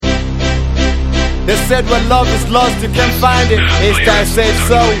They said when love is lost, you can't find it. It's time said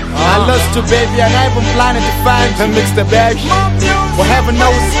so. I lost you, baby, and I've been planning to find you. Mixter, baby. Well, heaven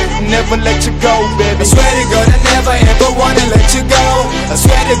knows, never let you go, baby. I swear to God, I never ever wanna let you go. I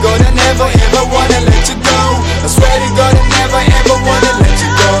swear to God, I never ever wanna let you go. I swear to God, I never ever wanna let you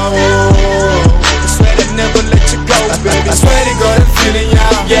go. I swear to never let you go, baby. I swear to God, I'm feeling ya.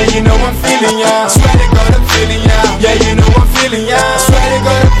 Yeah, you know I'm feeling ya. I swear to God, I'm feeling ya. Yeah, you know I'm feeling ya. I swear to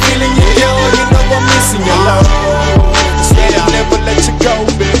God, I'm feeling ya. Yo, you know I'm missing your love. I swear to never let you go,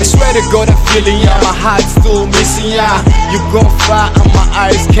 baby. I swear to God, I'm feeling ya. My heart's still missing ya. You gone far and my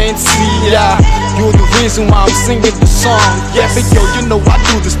eyes can't see ya. You're the reason why I'm singing the song. Yeah, but yo, you know I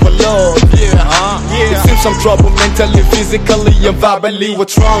do this for love. Yeah, It seems I'm trouble mentally, physically, and verbally.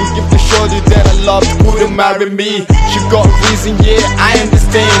 What's wrong? If the shorty that I love wouldn't marry me, she got a reason, yeah, I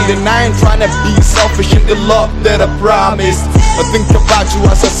understand. And I ain't tryna be selfish in the love that I promised. I think about you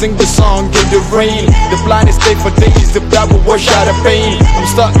as I sing the song in the rain. The blindest day for days, the blood will wash out of pain. I'm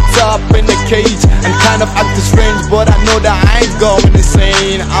stuck up in the cage and kind of acting strange, but I know that I ain't going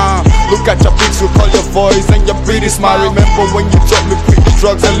insane. Look at your pics, recall your voice and your pretty smile. Remember when you taught me quit the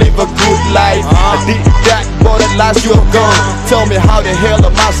drugs and live a good life. I did that, but at last you're gone. Tell me how the hell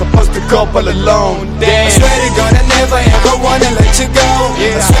am I supposed to couple alone? Damn. I swear to God, I never ever wanna let you go.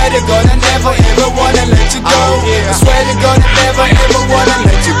 I swear to God, I never ever wanna let you go. I swear to God, I never ever wanna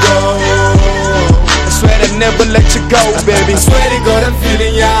let you go. I swear to never let you go, baby. I swear to God, I'm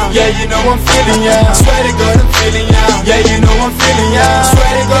feeling ya. Yeah, you know I'm feeling ya. I swear to God, I'm feeling ya. Yeah, you know I'm feeling ya. I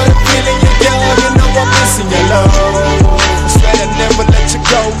swear to God, I'm feeling ya. Girl, you know I'm missing your love. I swear to never let you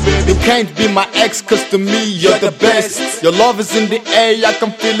go, baby. You can't be my ex, cause to me you're the best. Your love is in the air, I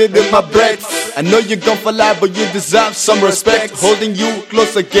can feel it in my breath. I know you're gone for life, but you deserve some respect. Holding you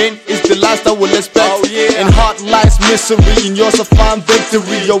close again is the last I will expect. In heart lies misery, in yours I found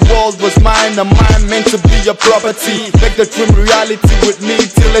victory. Your world was mine, and mine meant to be your property. Make the dream reality with me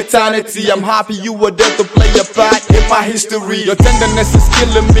till eternity. I'm happy you were there to play a part in my history. Your tenderness is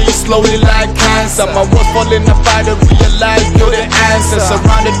killing me slowly like cancer. My words falling apart to realize you're the answer.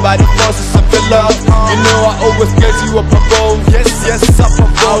 Surrounded by the forces of your love, you know I always get you up above. Yes, up above.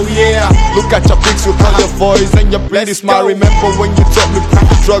 Oh yeah, look at your pics, you call your voice and your pretty smile. Remember when you taught me quit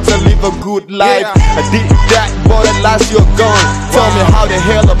the drugs and live a good life. I did that, but at last you're gone. Tell me how the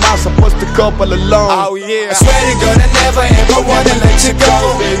hell am I supposed to couple alone? Oh yeah, I swear to God, I never ever wanna let you go.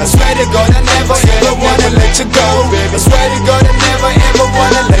 I swear to God, I never ever wanna let you go. I swear to God, I never ever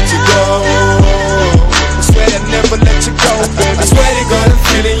wanna let you go. I swear to never let you go, baby. I swear to God, I'm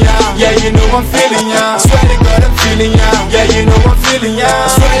feeling ya. Yeah, you know I'm feeling ya. I swear to God, I'm feeling ya. Yeah, you know I'm feeling ya. I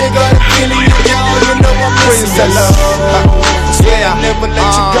swear to God, I'm feeling ya. Girl, you know I'm missing your love. I swear I never let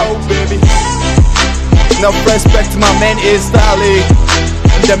you go, baby. No respect to my man is Dali.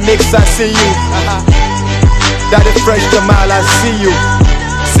 In the mix, I see you. Daddy Fresh Jamal, I see you.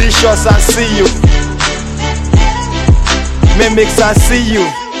 Seashores, I see you. Mix, I see you.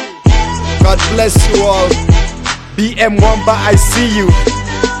 God bless you all. BM Wamba, I see you.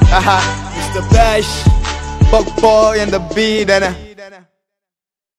 Mr. Bash, Bug Boy and the beat and